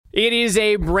It is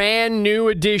a brand new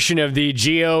edition of the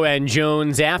Gio and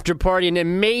Jones After Party, and it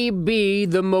may be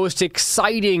the most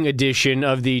exciting edition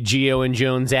of the Gio and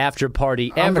Jones After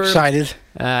Party ever. I'm excited.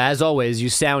 As always, you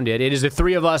sound it. It is the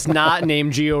three of us not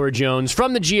named Gio or Jones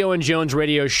from the Gio and Jones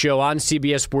radio show on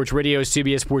CBS Sports Radio,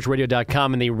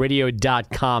 CBSSportsRadio.com, and the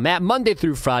radio.com app, Monday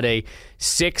through Friday,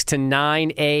 6 to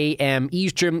 9 a.m.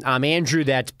 Eastern. I'm Andrew,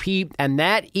 that's Pete, and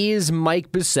that is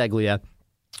Mike Bisceglia,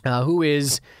 who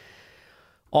is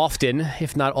often,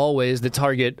 if not always, the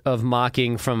target of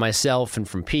mocking from myself and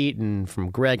from Pete and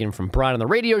from Greg and from Brian on the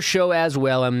radio show as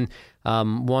well. And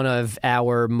one of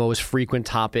our most frequent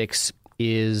topics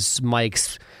is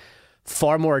Mike's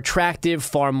far more attractive,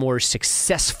 far more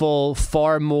successful,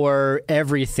 far more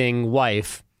everything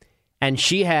wife. And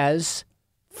she has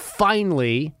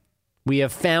finally, we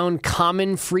have found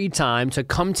common free time to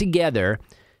come together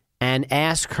and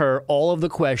ask her all of the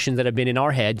questions that have been in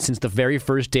our head since the very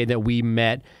first day that we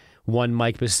met one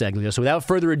Mike Bisceglia. So without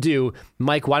further ado,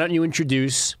 Mike, why don't you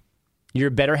introduce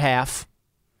your better half?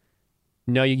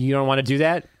 No, you don't want to do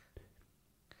that?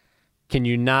 Can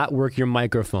you not work your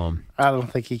microphone? I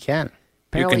don't think he can.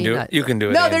 Apparently you can do it. You can do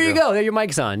it. No, Andrew. there you go. There, your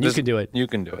mic's on. You can do it. You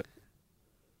can do it.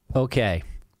 Okay.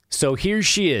 So here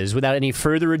she is, without any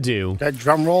further ado. That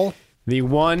drum roll? The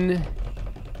one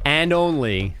and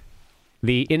only,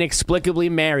 the inexplicably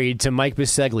married to Mike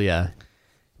Bisceglia,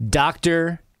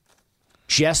 Dr.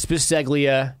 Jess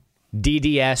Bisceglia,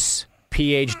 DDS,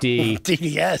 PhD,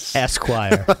 DDS.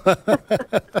 Esquire.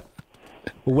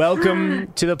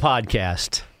 Welcome to the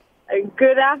podcast.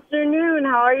 Good afternoon.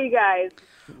 How are you guys?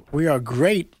 We are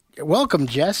great. Welcome,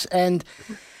 Jess. And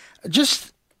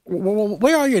just,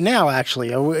 where are you now,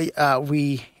 actually?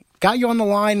 We got you on the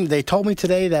line. They told me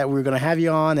today that we were going to have you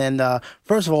on. And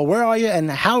first of all, where are you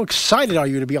and how excited are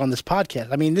you to be on this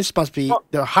podcast? I mean, this must be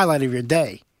the highlight of your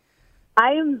day.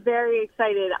 I am very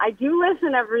excited. I do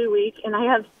listen every week, and I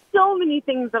have so many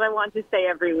things that I want to say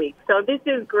every week. So this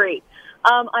is great.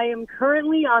 I am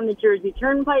currently on the Jersey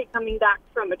Turnpike coming back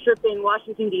from a trip in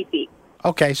Washington, D.C.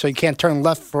 Okay, so you can't turn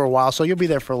left for a while, so you'll be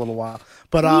there for a little while.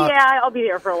 But yeah, I'll be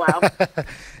there for a while.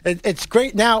 It's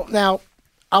great. Now,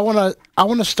 I want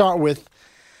to start with.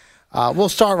 We'll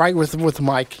start right with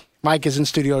Mike. Mike is in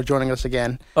studio joining us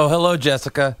again. Oh, hello,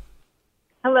 Jessica.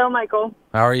 Hello, Michael.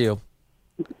 How are you?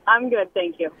 I'm good,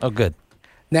 thank you. Oh, good.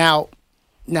 Now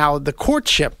the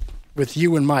courtship with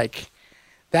you and Mike.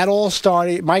 That all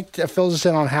started. Mike fills us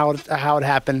in on how it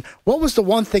happened. What was the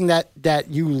one thing that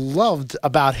you loved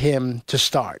about him to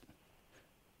start?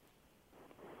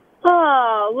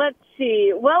 Oh, let's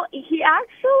see. Well, he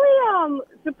actually,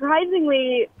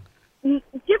 surprisingly,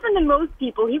 different than most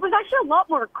people, he was actually a lot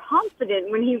more confident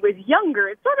when he was younger.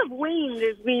 It sort of waned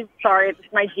as sorry, it's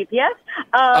my GPS.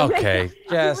 Okay,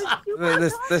 Jess,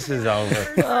 this is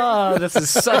over. Oh, this is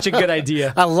such a good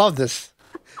idea. I love this.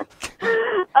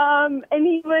 And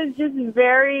he was just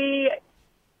very,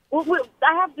 well,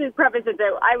 I have to preface it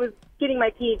though, I was getting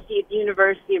my PhD at the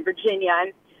University of Virginia,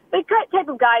 and the type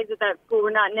of guys at that school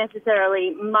were not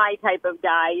necessarily my type of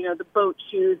guy, you know, the boat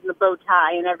shoes and the bow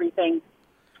tie and everything.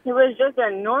 He was just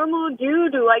a normal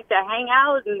dude who liked to hang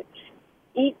out and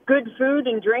eat good food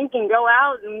and drink and go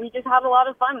out, and we just had a lot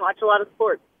of fun, watch a lot of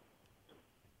sports.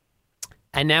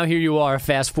 And now here you are,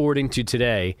 fast forwarding to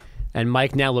today, and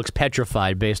Mike now looks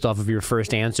petrified based off of your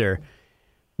first answer,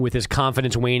 with his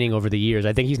confidence waning over the years.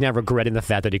 I think he's now regretting the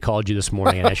fact that he called you this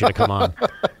morning and asked you to come on.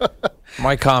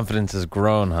 My confidence has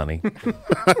grown, honey.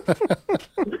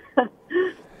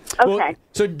 Okay. Well,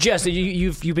 so Jess,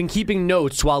 you've been keeping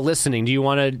notes while listening. Do you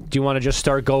want to just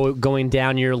start going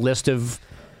down your list of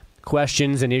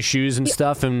questions and issues and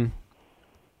stuff? And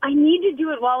I need to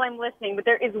do it while I'm listening, but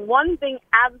there is one thing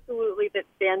absolutely that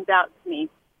stands out to me,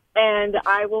 and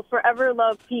I will forever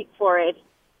love Pete for it,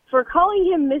 for calling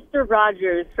him Mr.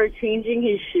 Rogers for changing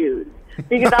his shoes,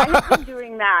 because I have been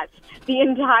doing that the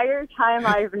entire time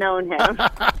I've known him.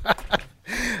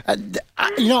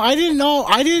 I didn't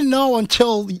know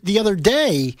until the other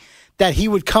day that he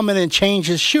would come in and change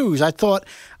his shoes. I thought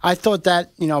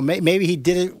that, maybe he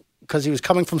did it because he was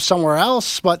coming from somewhere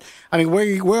else. But I mean,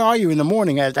 where are you in the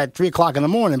morning at 3:00 in the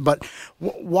morning? But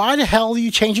why the hell do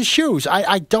you change his shoes?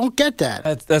 I don't get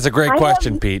that. That's a great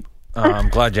question, Pete. I'm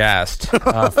glad you asked.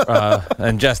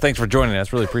 And Jess, thanks for joining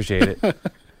us. Really appreciate it.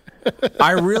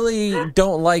 I really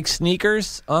don't like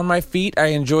sneakers on my feet. I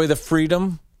enjoy the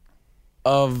freedom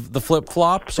of the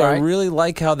flip-flop, so Right. I really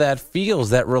like how that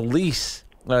feels, that release.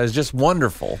 It's just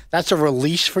wonderful. That's a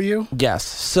release for you? Yes.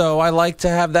 So I like to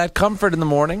have that comfort in the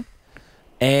morning,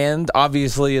 and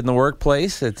obviously in the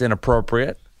workplace, it's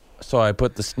inappropriate, so I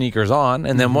put the sneakers on,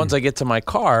 and then once I get to my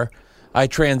car, I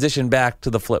transition back to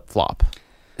the flip-flop.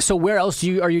 So where else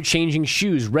are you changing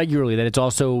shoes regularly? That it's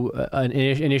also an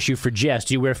issue for Jess.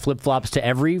 Do you wear flip flops to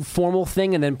every formal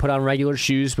thing and then put on regular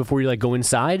shoes before you go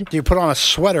inside? Do you put on a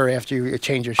sweater after you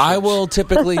change your shoes? I will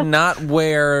typically not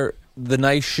wear the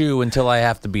nice shoe until I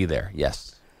have to be there.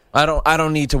 Yes, I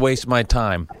don't need to waste my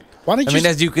time.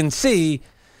 As you can see,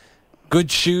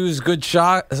 good shoes, good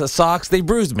socks, they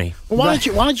bruised me. Well, why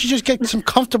don't you just get some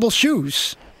comfortable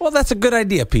shoes? Well, that's a good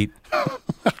idea, Pete.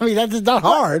 I mean, that's not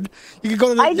hard. You can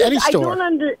go to any store.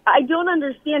 I don't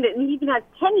understand it. And he even has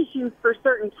tennis shoes for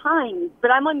certain times,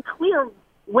 but I'm unclear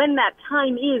when that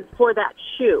time is for that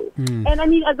shoe. And I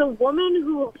mean, as a woman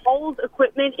who holds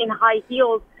equipment in high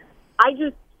heels, I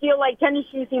just feel like tennis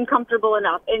shoes seem comfortable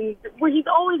enough. And where he's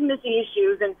always missing his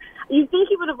shoes, and you think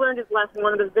he would have learned his lesson.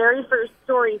 One of the very first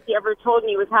stories he ever told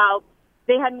me was how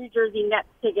they had New Jersey Nets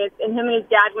tickets, and him and his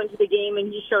dad went to the game, and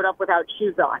he showed up without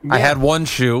shoes on. I had one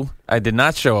shoe. I did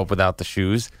not show up without the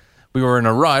shoes. We were in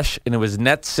a rush, and it was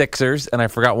Nets Sixers, and I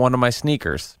forgot one of my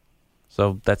sneakers.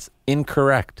 So that's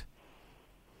incorrect.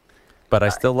 But I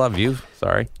still love you.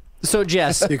 Sorry. So,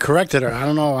 Jess. You corrected her. I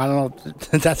don't know.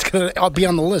 That's going to be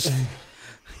on the list.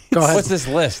 Go ahead. What's this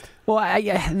list? Well,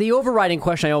 the overriding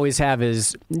question I always have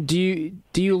is, do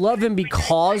you love him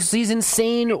because he's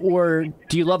insane, or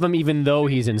do you love him even though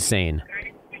he's insane?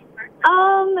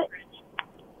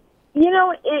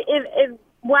 It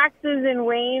waxes and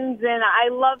wanes, and I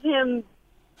love him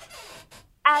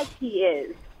as he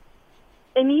is.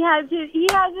 And he has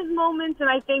his moments, and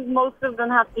I think most of them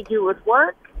have to do with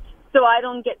work, so I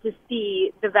don't get to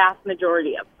see the vast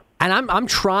majority of them. And I'm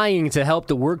trying to help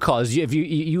the work cause. If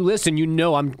you listen,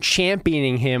 I'm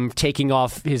championing him taking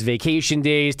off his vacation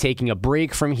days, taking a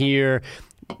break from here,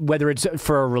 whether it's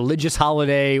for a religious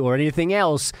holiday or anything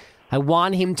else. I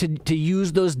want him to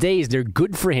use those days.Ey're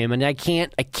good for him, and I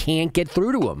can't get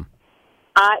through to him.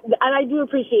 And I do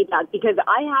appreciate that, because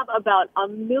I have about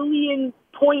 1 million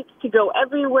points to go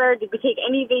everywhere, to take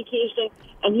any vacation,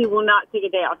 and he will not take a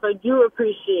day off. So I do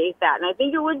appreciate that. And I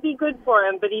think it would be good for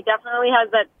him, but he definitely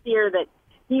has that fear that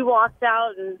he walks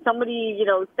out and somebody,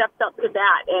 steps up to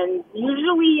bat. And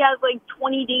usually he has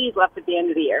 20 days left at the end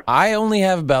of the year. I only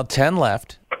have about 10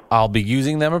 left. I'll be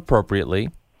using them appropriately.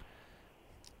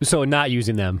 So not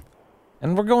using them.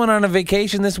 And we're going on a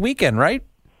vacation this weekend, right?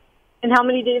 And how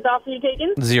many days off are you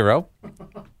taking? 0.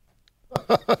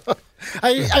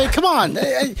 I come on.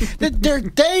 They're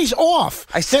days off.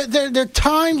 They're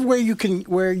times where you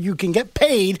can get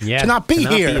paid to not be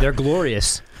here. They're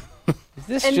glorious. Is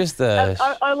this just a...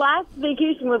 Our last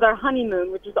vacation was our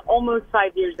honeymoon, which was almost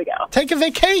 5 years ago. Take a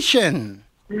vacation.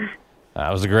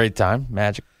 That was a great time.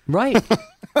 Magic. Right.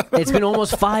 It's been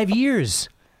almost 5 years.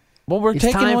 Well, we're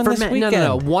taking one this weekend.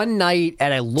 No. One night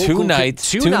at a local... Two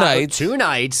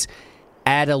nights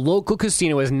at a local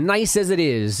casino, as nice as it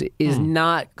is does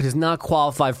not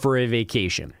qualify for a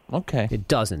vacation. Okay. It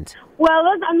doesn't. Well,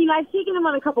 I've taken him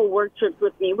on a couple work trips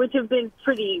with me, which have been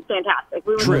pretty fantastic.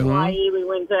 We went to Hawaii, we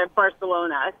went to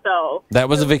Barcelona, so... That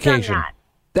was a vacation.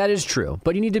 That is true.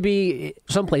 But you need to be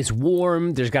someplace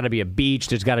warm. There's got to be a beach.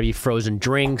 There's got to be frozen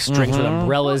drinks with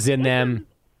umbrellas in them.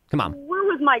 Come on. We're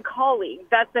with my colleagues.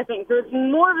 That's the thing. So it's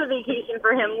more of a vacation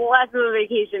for him, less of a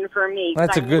vacation for me.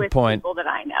 That's a good point. People that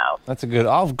I know. That's a good.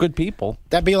 All good people.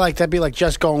 That'd be like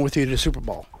just going with you to the Super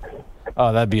Bowl.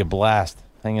 Oh, that'd be a blast.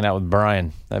 Hanging out with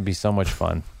Brian. That'd be so much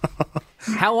fun.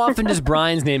 How often does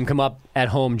Brian's name come up at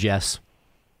home, Jess?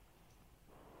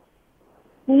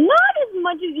 Not as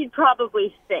much as you'd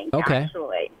probably think, okay.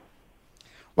 Actually.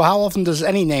 Well, how often does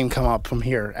any name come up from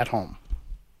here at home?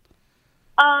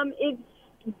 It's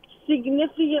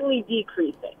significantly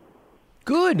decreasing.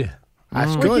 Good.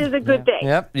 That's good. Which is a good thing.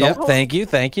 Yep.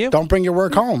 Thank you. Don't bring your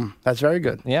work home. That's very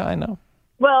good. Yeah, I know.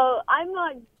 Well,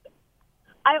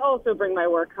 I also bring my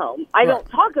work home. I don't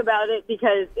talk about it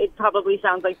because it probably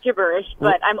sounds like gibberish,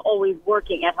 but I'm always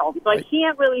working at home, so I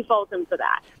can't really fault him for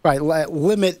that. Right.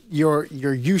 Limit your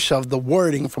use of the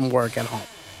wording from work at home.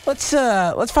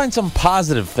 Let's find some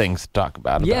positive things to talk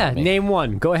about. Yeah, me. Name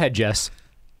one. Go ahead, Jess.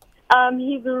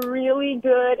 He's really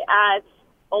good at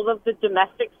all of the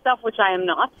domestic stuff, which I am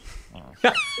not.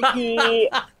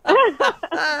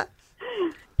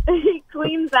 He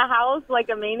cleans the house like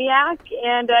a maniac,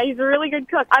 and he's a really good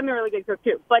cook. I'm a really good cook,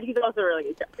 too, but he's also a really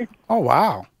good cook. Oh,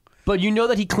 wow. But you know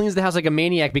that he cleans the house like a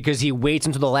maniac because he waits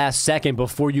until the last second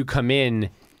before you come in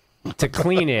to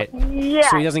clean it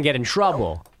so he doesn't get in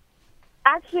trouble.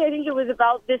 Actually, I think it was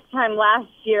about this time last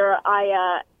year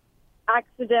I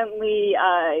accidentally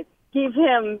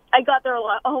I got there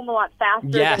home a lot faster.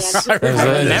 Yes. Than anticipated.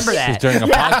 I remember that. This is during a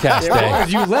podcast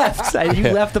day. You left.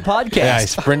 You left the podcast. Yeah, I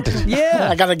sprinted. Yeah.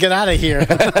 I got to get out of here.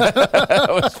 That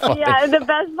was funny. Yeah, and the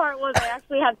best part was I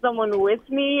actually had someone with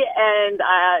me, and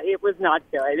it was not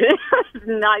good. It was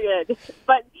not good.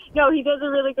 But, no, he does a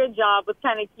really good job with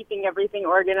kind of keeping everything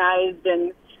organized,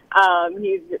 and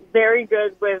he's very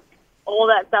good with all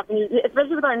that stuff, and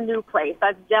especially with our new place.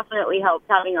 That's definitely helped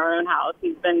having our own house.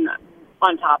 He's been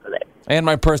on top of it. And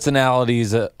my personality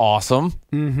is awesome.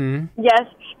 Mm-hmm. Yes,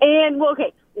 and, well,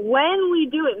 okay, when we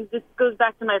do it, and this goes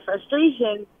back to my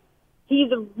frustration,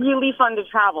 he's really fun to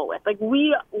travel with. Like,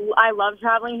 I love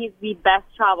traveling. He's the best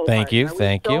travel partner.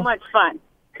 Thank you. So much fun.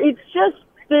 It's just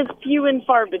the few and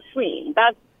far between.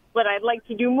 That's what I'd like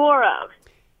to do more of.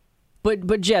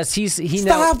 But Jess,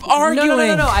 Stop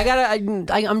arguing. No.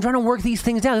 I'm trying to work these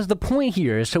things down. This is the point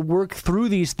here, is to work through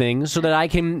these things so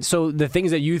that so the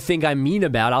things that you think I'm mean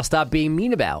about, I'll stop being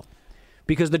mean about.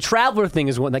 Because the traveler thing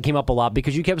is one that came up a lot,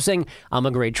 because you kept saying, I'm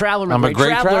a great traveler, I'm a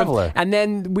great traveler. And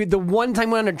then the one time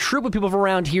we went on a trip with people from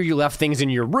around here, you left things in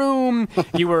your room.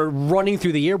 You were running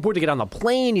through the airport to get on the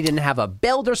plane. You didn't have a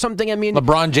belt or something. I mean,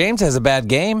 LeBron James has a bad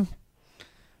game.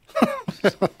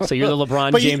 So you're the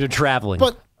LeBron James of traveling.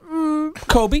 But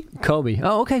Kobe.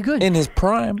 Oh, okay, good. In his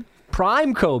prime.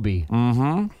 Prime Kobe.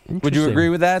 Mm-hmm. Would you agree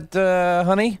with that,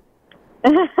 honey?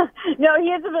 No, he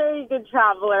is a very good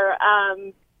traveler.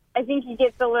 I think he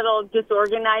gets a little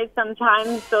disorganized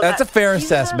sometimes. So That's a fair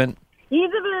assessment. He's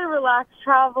a very relaxed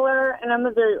traveler, and I'm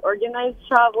a very organized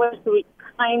traveler, so we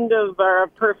kind of are a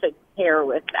perfect pair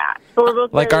with that. So we're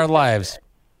both like our lives.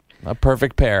 A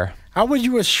perfect pair. how would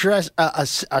you address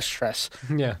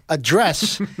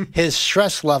his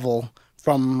stress level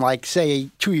from, like, say,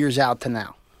 2 years out to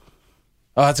now?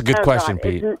 Oh, that's a good question, God,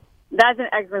 Pete. That's an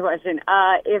excellent question.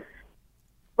 I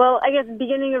guess the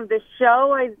beginning of the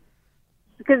show,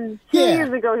 because 2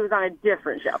 years ago he was on a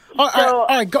different show. All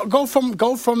right, go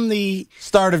from the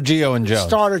Start of Gio and Jones.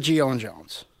 start of Gio and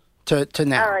Jones to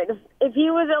now. All right, if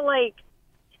he was at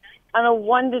on a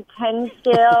 1 to 10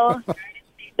 scale,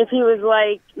 if he was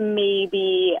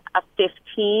maybe a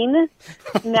 15,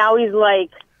 now he's 2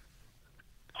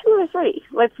 or 3.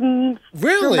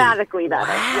 Really? Dramatically better.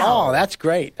 Wow. Oh, that's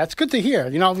great. That's good to hear.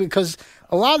 Because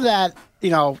a lot of that,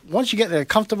 once you get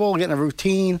comfortable, get in a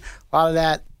routine, a lot of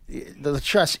that, the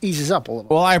stress eases up a little.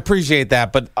 Well, I appreciate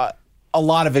that, but a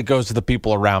lot of it goes to the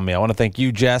people around me. I want to thank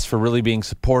you, Jess, for really being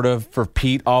supportive, for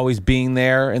Pete always being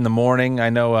there in the morning. I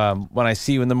know when I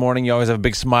see you in the morning, you always have a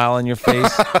big smile on your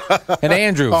face. And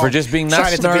Andrew, for just being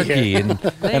not snarky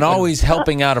and always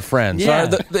helping out a friend. Yeah.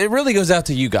 So it really goes out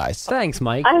to you guys. Thanks,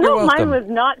 Mike. I You're hope welcome. mine was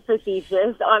not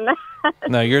facetious on that.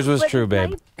 No, yours was But true, it's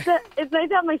babe. It's nice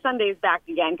to have my Sundays back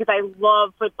again, because I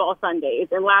love football Sundays.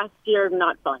 And last year,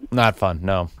 not fun. Not fun,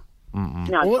 no.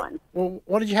 Not fun. Well,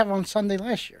 what did you have on Sunday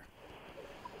last year?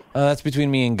 That's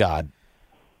between me and God.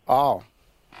 Oh,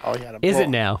 you had a Is brawl. it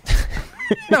now?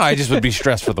 No, I just would be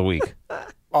stressed for the week.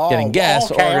 Oh, Getting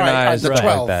guests, okay, all right, organized, the stuff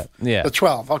 12. like that. Yeah. The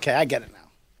 12. Okay, I get it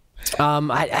now.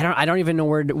 I don't even know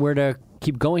where to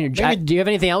keep going here. Maybe Do you have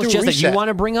anything else, do a Jess, that you reset. want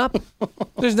to bring up?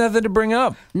 There's nothing to bring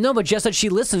up. No, but Jess, that she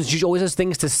listens. She always has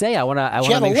things to say. I want to had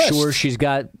a make list. sure she's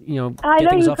got I get know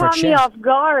things you off her caught me chest. off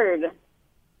guard.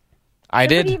 I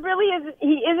But he did. really is.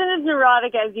 He isn't as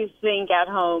neurotic as you think at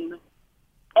home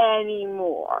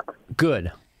anymore.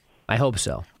 Good. I hope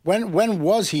so. When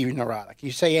was he neurotic?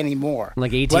 You say any more?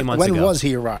 Like 18 months ago. When was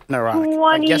he neurotic?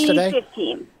 Like yesterday?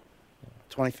 2015.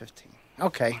 2015.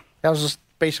 Okay. That was just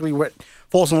basically what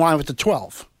falls in line with the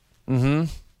 12.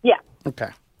 Yeah. Okay.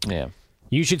 Yeah.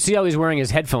 You should see how he's wearing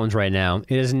his headphones right now.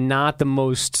 It is not the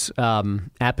most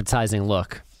appetizing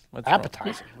look.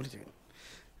 Appetizing. What is it?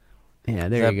 Yeah,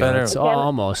 there that you go. better? It's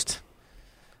almost.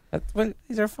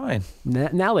 These are fine.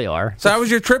 Now they are. So how was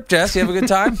your trip, Jess? You have a good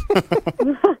time?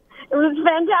 It was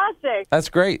fantastic. That's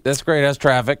great. That's great. How's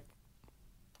traffic?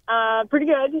 Pretty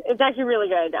good. It's actually really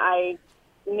good. I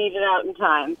made it out in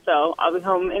time, so I'll be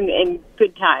home in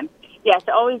good time. Yeah, it's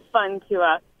always fun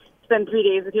to spend 3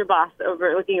 days with your boss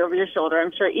looking over your shoulder.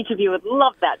 I'm sure each of you would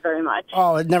love that very much.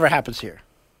 Oh, it never happens here.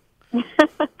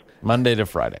 Monday to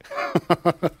Friday.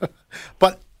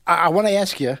 But I want to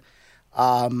ask you,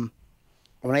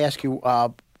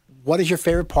 what is your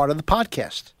favorite part of the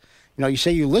podcast? You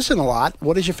say you listen a lot.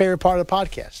 What is your favorite part of the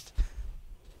podcast?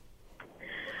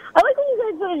 I like when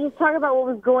you guys sort of just talk about what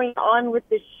was going on with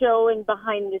the show and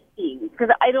behind the scenes, because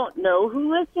I don't know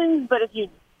who listens, but if you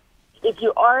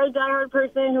are a diehard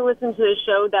person who listens to the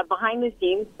show, that behind the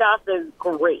scenes stuff is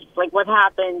great. Like what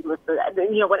happens with what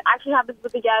actually happens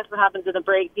with the guests, what happens in the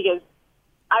break, because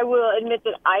I will admit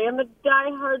that I am a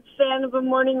diehard fan of a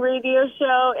morning radio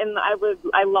show, and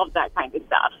I love that kind of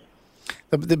stuff.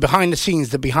 The behind the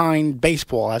scenes, the behind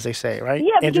baseball, as they say, right?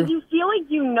 Yeah, because Andrew? you feel like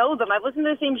you know them. I've listened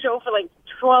to the same show for like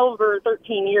 12 or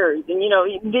 13 years, and,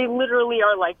 they literally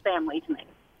are like family to me.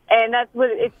 And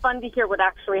it's fun to hear what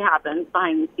actually happens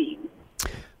behind the scenes.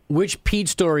 Which Pete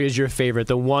story is your favorite?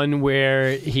 The one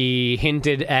where he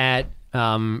hinted at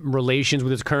relations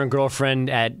with his current girlfriend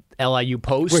at LIU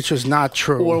Post? Which was not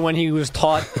true. Or when he was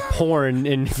taught porn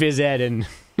in phys ed in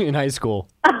high school?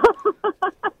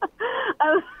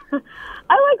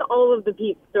 I like all of the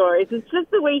Pete stories. It's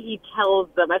just the way he tells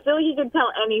them. I feel like he could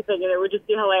tell anything, and it would just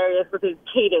be hilarious with his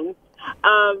cadence.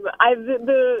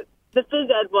 The phys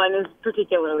ed one is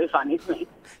particularly funny to me.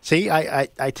 See, I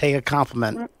take a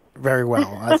compliment very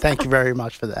well. I thank you very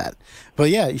much for that. But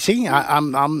yeah, you see,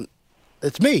 I'm.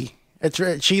 It's me.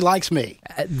 She likes me.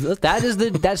 That's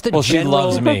the well, general. she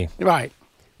loves me. Right.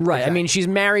 Right. I mean, she's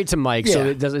married to Mike, so Yeah.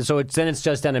 it doesn't. So then it's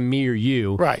just down to me or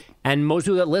you. Right. And most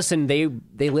people that listen, they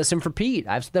listen for Pete.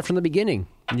 I've said that from the beginning.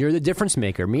 You're the difference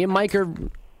maker. Me and Mike are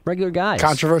regular guys.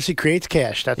 Controversy creates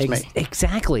cash. That's me.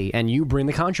 Exactly. And you bring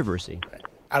the controversy.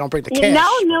 I don't bring the Yeah, cash.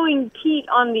 now knowing Pete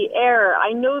on the air,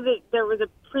 I know that there was a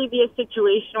previous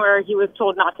situation where he was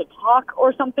told not to talk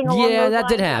or something along Yeah, those that lines.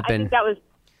 did happen. I think that was...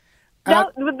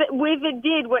 If it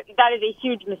did, that is a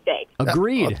huge mistake.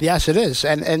 Agreed. Yes, it is.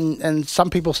 And some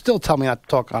people still tell me not to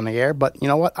talk on the air, but you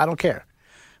know what? I don't care.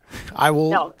 I will.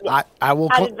 No, yeah. I will.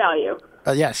 Added value.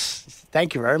 Yes.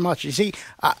 Thank you very much. You see,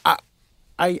 I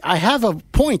have a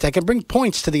point. I can bring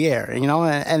points to the air,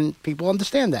 and people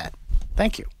understand that.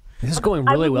 Thank you. This is going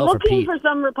really well I for was looking Pete. for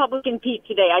some Republican Pete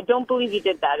today. I don't believe he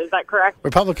did that. Is that correct?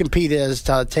 Republican Pete is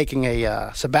taking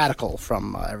a sabbatical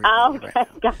from everything. Oh, okay.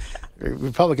 Right? Gotcha.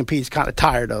 Republican Pete's kind of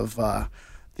tired of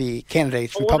the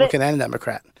candidates, Republican and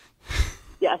Democrat.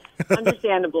 Yes,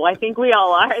 understandable. I think we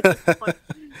all are at this point.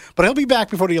 But he'll be back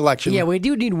before the election. Yeah, we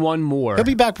do need one more. He'll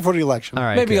be back before the election. All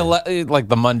right. Maybe good. like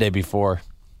the Monday before.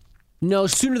 No,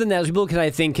 sooner than that. People I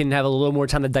think, can have a little more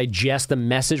time to digest the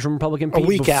message from Republican Pete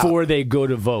week out. before they go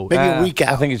to vote. Maybe a week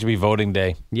out. I think it should be voting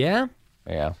day. Yeah?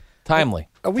 Yeah. Timely.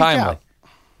 A week Timely. out.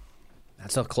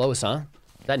 That's not close, huh?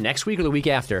 Is that next week or the week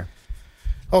after?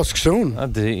 Oh, it's soon.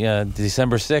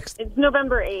 December 6th. It's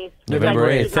November 8th. November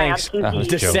That 8th. is my Thanks. absentee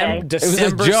December day. It was a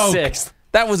December joke. 6th.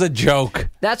 That was a joke.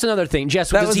 That's another thing. Jess,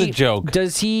 That does was he, a joke.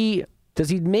 Does he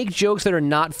make jokes that are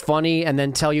not funny and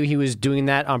then tell you he was doing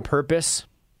that on purpose?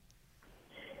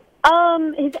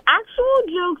 His actual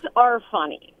jokes are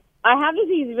funny. I have to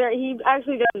say he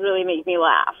actually does really make me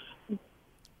laugh.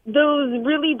 Those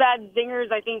really bad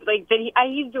zingers, I think,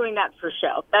 he's doing that for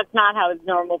show. That's not how his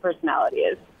normal personality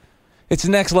is. It's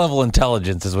next level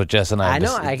intelligence, is what Jess and I,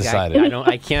 decided.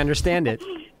 I can't understand it.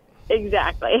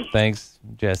 Exactly. Thanks,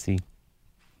 Jesse.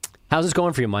 How's this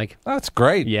going for you, Mike? That's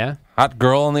great. Yeah? Hot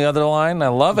girl on the other line. I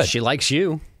love it. She likes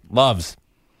you. Loves.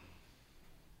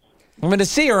 I'm going to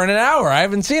see her in an hour. I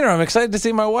haven't seen her. I'm excited to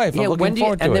see my wife. I'm looking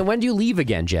forward to it. And then when do you leave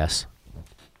again, Jess?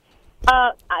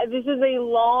 This is a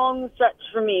long stretch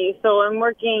for me, so I'm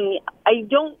working. I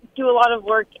don't do a lot of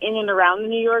work in and around the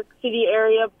New York City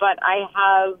area, but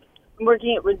I'm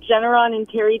working at Regeneron in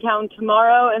Tarrytown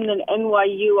tomorrow, and then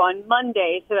NYU on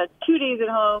Monday. So that's 2 days at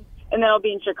home, and then I'll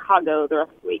be in Chicago the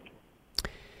rest of the week.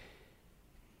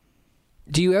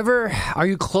 Are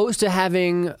you close to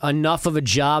having enough of a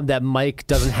job that Mike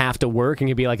doesn't have to work and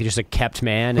can be like just a kept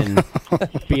man and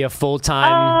be a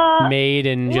full-time maid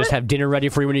and just have dinner ready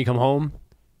for you when you come home?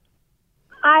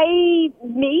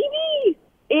 Maybe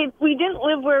if we didn't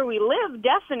live where we live,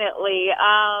 definitely.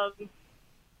 I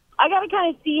got to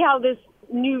kind of see how this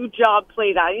new job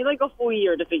plays out. I need like a whole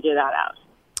year to figure that out.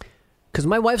 Because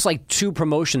my wife's like 2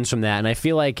 promotions from that, and I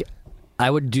feel like I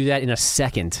would do that in a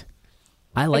second.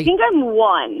 I think I'm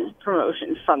 1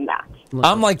 promotion from that.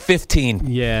 I'm like 15.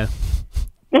 Yeah.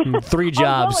 3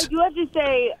 jobs. Although I do have to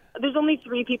say, there's only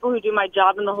 3 people who do my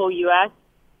job in the whole U.S.,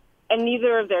 and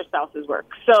neither of their spouses work.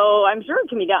 So I'm sure it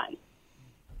can be done.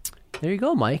 There you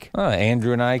go, Mike.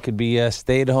 Andrew and I could be a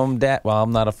stay-at-home dad. Well,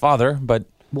 I'm not a father, but...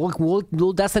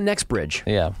 We'll that's the next bridge.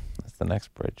 Yeah, that's the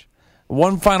next bridge.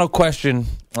 One final question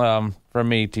from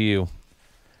me to you,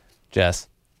 Jess.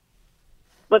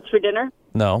 What's for dinner?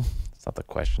 No, that's not the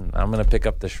question. I'm going to pick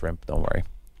up the shrimp. Don't worry.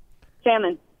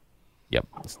 Salmon. Yep,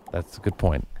 that's a good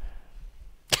point.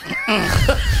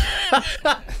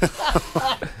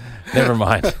 Never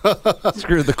mind.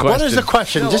 Screw the question. What is the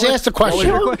question? Just ask the question.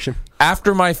 What was your question?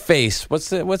 After my face,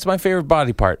 what's my favorite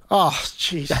body part? Oh,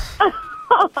 jeez.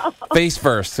 Face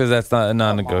first, because that's not a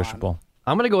non-negotiable.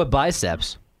 I'm going to go with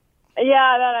biceps.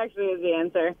 Yeah, that actually is the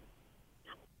answer.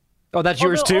 Oh, that's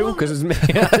yours too? Because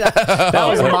that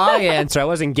was my answer. I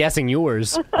wasn't guessing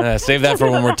yours. Save that for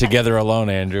when we're together alone,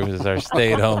 Andrew. As our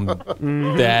stay-at-home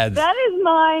dads. That is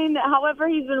mine. However,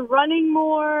 he's been running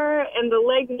more, and the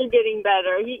legs are getting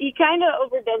better. He kind of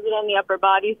overdoes it on the upper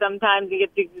body sometimes. He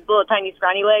gets these little tiny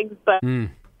scrawny legs, but and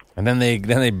then they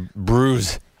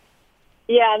bruise.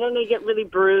 Yeah, and then they get really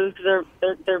bruised.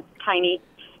 They're tiny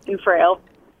and frail.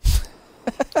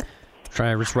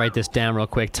 Try to just write this down real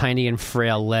quick. Tiny and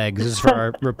frail legs. This is for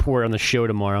our report on the show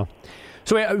tomorrow.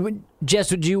 So,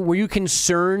 Jess, were you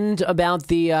concerned about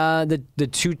the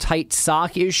too tight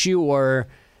sock issue, or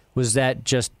was that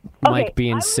just Mike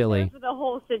being silly? For the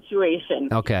whole situation.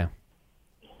 Okay.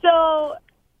 So,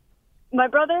 my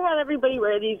brother had everybody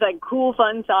wear these like cool,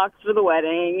 fun socks for the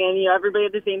wedding, and everybody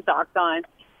had the same socks on,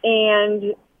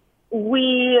 and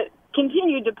we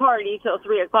continued to party till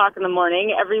 3:00 in the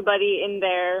morning. Everybody in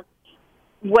their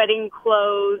wedding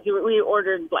clothes. We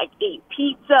ordered like 8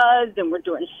 pizzas, and we're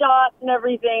doing shots and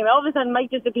everything. And all of a sudden,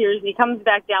 Mike disappears, and he comes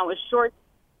back down with shorts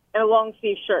and a long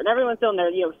sleeve shirt. And everyone's still in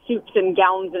their suits and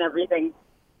gowns and everything.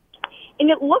 And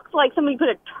it looked like somebody put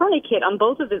a tourniquet on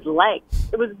both of his legs.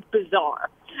 It was bizarre.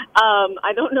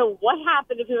 I don't know what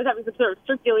happened, if he was having some sort of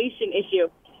circulation issue.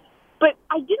 But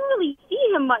I didn't really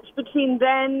see him much between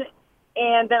then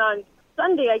and then on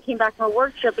Sunday. I came back from a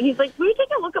work trip, and he's like, "Will you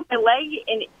take a look at my leg?"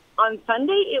 And on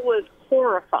Sunday, it was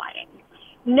horrifying.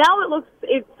 Now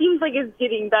it seems like it's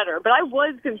getting better, but I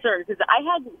was concerned because I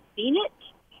hadn't seen it,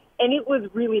 and it was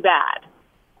really bad.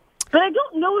 But I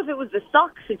don't know if it was the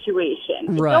sock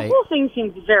situation. Right. The whole thing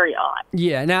seems very odd.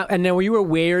 Yeah. Now were you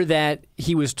aware that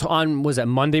he was was that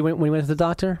Monday when he went to the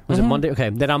doctor? Was it Monday? Okay.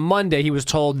 That on Monday he was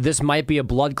told this might be a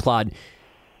blood clot.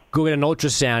 Go get an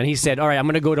ultrasound. And he said, "All right, I'm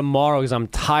going to go tomorrow because I'm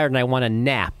tired and I want a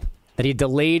nap." That he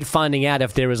delayed finding out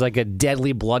if there was like a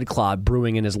deadly blood clot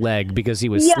brewing in his leg because he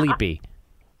was sleepy.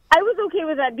 I was okay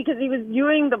with that because he was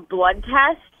doing the blood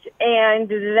test, and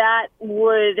that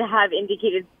would have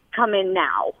indicated come in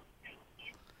now.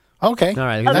 Okay. All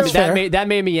right. That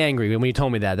made me angry when he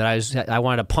told me that I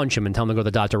wanted to punch him and tell him to go to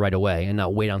the doctor right away and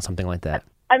not wait on something like that.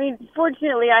 I mean,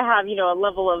 fortunately, I have, a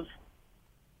level of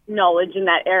knowledge in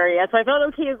that area, so I felt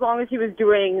okay as long as he was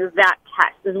doing that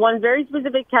test. There's one very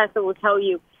specific test that will tell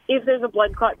you if there's a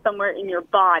blood clot somewhere in your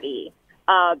body.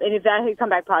 And if that had come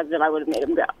back positive, I would have made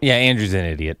him go. Yeah, Andrew's an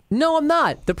idiot. No, I'm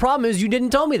not. The problem is you didn't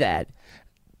tell me that.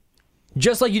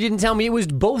 Just like you didn't tell me it was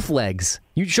both legs.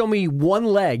 You showed me one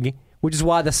leg, which is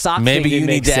why the sock Maybe thing you didn't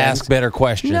need make to sense. ask better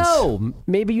questions. No,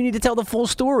 maybe you need to tell the full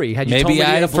story. Had you Maybe told me you I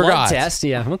had a blood forgot. test?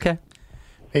 Yeah, okay.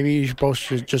 Maybe you're supposed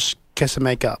to just kiss and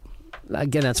make up.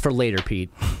 Again, that's for later, Pete.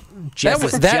 Jess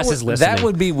is listening. That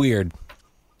would be weird.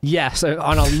 Yes,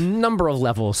 on a number of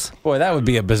levels. Boy, that would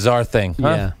be a bizarre thing. Huh?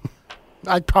 Yeah.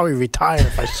 I'd probably retire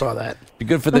if I saw that. Be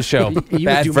good for the show. You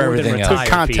Bad would do for more than everything retire. else. Good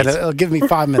content. Pete. It'll give me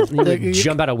 5 minutes.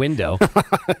 Jump out a window.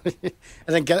 and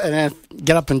then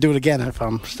get up and do it again if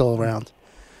I'm still around.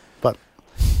 But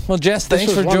Well, Jess,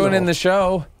 thanks for wonderful. joining the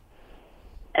show.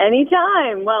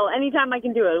 Anytime. Well, anytime I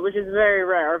can do it, which is very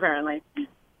rare, apparently.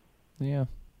 Yeah.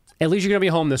 At least you're going to be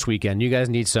home this weekend. You guys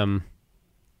need some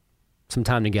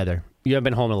time together. You haven't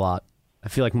been home a lot. I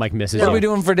feel like Mike misses What you. are we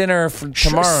doing for dinner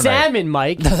tomorrow night? Salmon,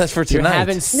 Mike. No, that's for You're tonight.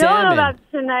 having salmon. No, that's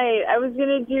tonight. I was going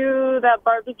to do that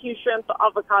barbecue shrimp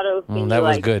avocado thing. That you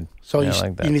was like. good. so Yeah, you, I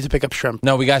like that. you need to pick up shrimp.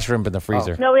 No, we got shrimp in the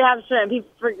freezer. No, we have shrimp. He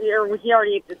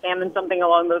already ate the salmon, something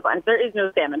along those lines. There is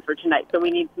no salmon for tonight, so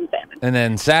we need some salmon. And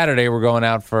then Saturday, we're going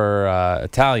out for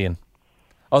Italian.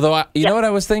 Although, you know what I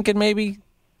was thinking maybe?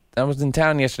 I was in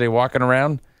town yesterday walking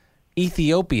around.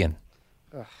 Ethiopian.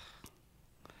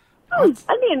 I'd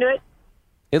be into it.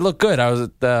 It looked good.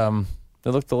 It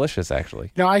looked delicious,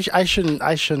 actually. You know, I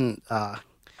shouldn't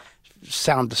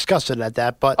sound disgusted at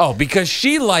that, but Oh, because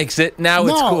she likes it, now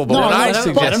it's cool. But when I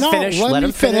suggest... let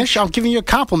me finish. I'm giving you a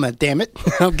compliment, damn it.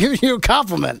 I'm giving you a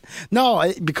compliment.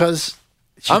 No, because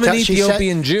I'm an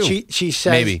Ethiopian Jew. She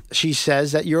says, Maybe. She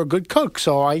says that you're a good cook,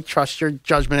 so I trust your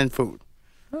judgment in food.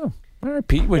 Oh, all right,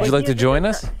 Pete, would you like to join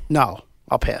us? No,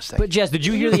 I'll pass that. But Jess, did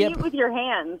you hear You the eat with your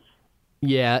hands.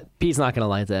 Yeah, Pete's not going to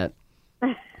like that.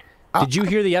 Did you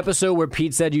hear the episode where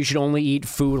Pete said you should only eat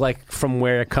food like from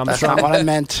where it comes That's from? not what I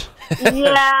meant.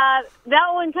 Yeah, that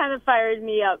one kind of fired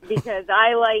me up because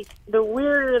I like the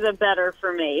weirder the better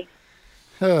for me.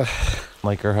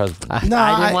 Like her husband. No,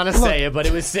 I didn't want to look, say it, but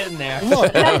it was sitting there. Look,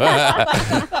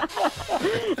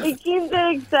 It keeps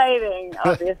it exciting,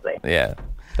 obviously. Yeah.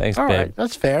 Thanks, all babe. right,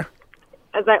 that's fair.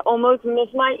 As I almost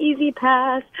missed my easy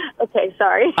pass. Okay,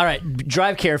 sorry. All right,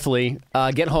 drive carefully,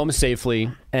 get home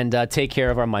safely, and take care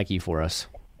of our Mikey for us.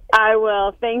 I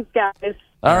will. Thanks, guys.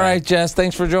 All right, Jess.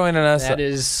 Thanks for joining us. That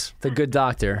is the good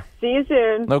doctor. See you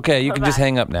soon. Okay, you can just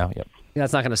hang up now. Yep. Yeah,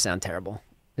 it's not going to sound terrible.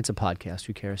 It's a podcast.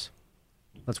 Who cares?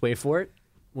 Let's wait for it.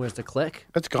 Where's the click?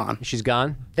 It's gone. She's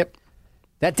gone? Yep.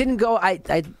 That didn't go.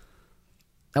 I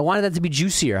wanted that to be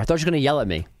juicier. I thought she was going to yell at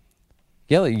me.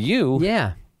 Yell at you?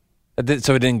 Yeah.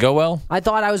 So it didn't go well? I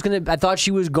thought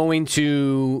she was going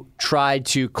to try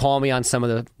to call me on some of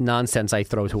the nonsense I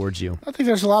throw towards you. I think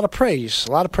there's a lot of praise.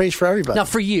 A lot of praise for everybody. Now,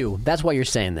 for you, that's why you're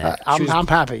saying that. I'm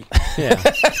happy. Yeah.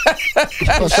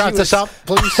 Let's wrap this up,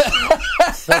 please.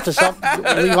 Wrap this up.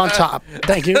 Leave on top.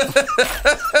 Thank you.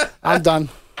 I'm done.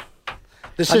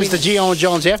 This is the Gio and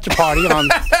Jones after party on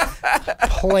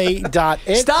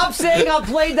play.it. Stop saying on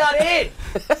play.it.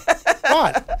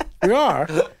 What? We are.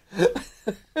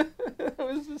 That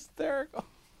was hysterical.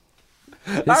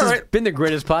 This has been the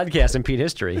greatest podcast in Pete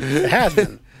history. It has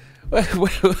been.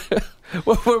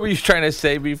 What were you trying to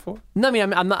say before? No, I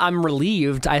mean, I'm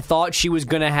relieved. I thought she was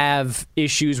going to have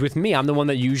issues with me. I'm the one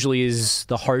that usually is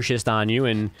the harshest on you,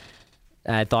 and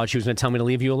I thought she was going to tell me to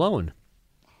leave you alone.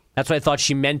 That's what I thought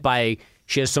she meant by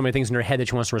she has so many things in her head that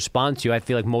she wants to respond to. I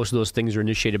feel like most of those things are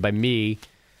initiated by me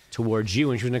towards you,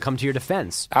 and she was going to come to your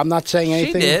defense. I'm not saying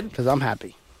anything. She did. Because I'm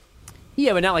happy.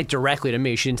 Yeah, but not like directly to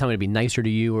me. She didn't tell me to be nicer to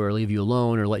you or leave you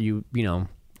alone or let you,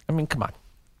 I mean, come on.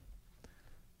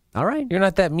 All right. You're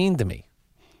not that mean to me.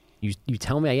 You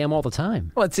tell me I am all the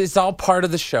time. Well, it's all part of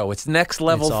the show. It's next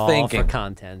level It's all thinking. for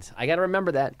content. I got to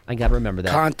remember that.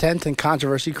 Content and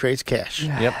controversy creates cash.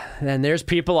 Yep. And there's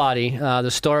Pete Pilati, the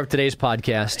star of today's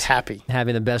podcast. Happy.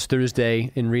 Having the best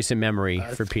Thursday in recent memory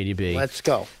for PDB. Let's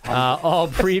go. All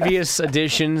previous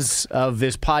editions of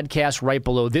this podcast right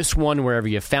below this one, wherever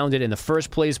you found it in the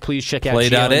first place. Please check out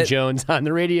Gio and Jones on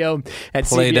the radio at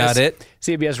Play.it.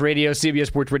 CBS Radio,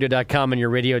 CBSSportsRadio.com, and your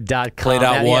radio.com.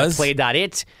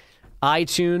 Play.it.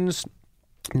 iTunes,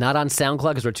 not on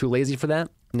SoundCloud because we're too lazy for that.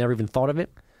 Never even thought of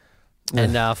it.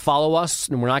 And follow us,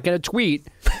 and we're not going to tweet,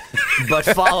 but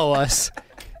follow us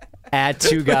at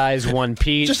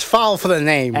 2Guys1Pete. Just follow for the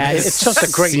name. It's such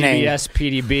a great name. CBS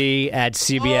PDB, at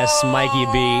CBS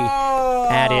Mikey B,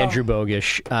 at Andrew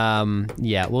Bogish.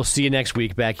 Yeah, we'll see you next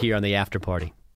week back here on the After Party.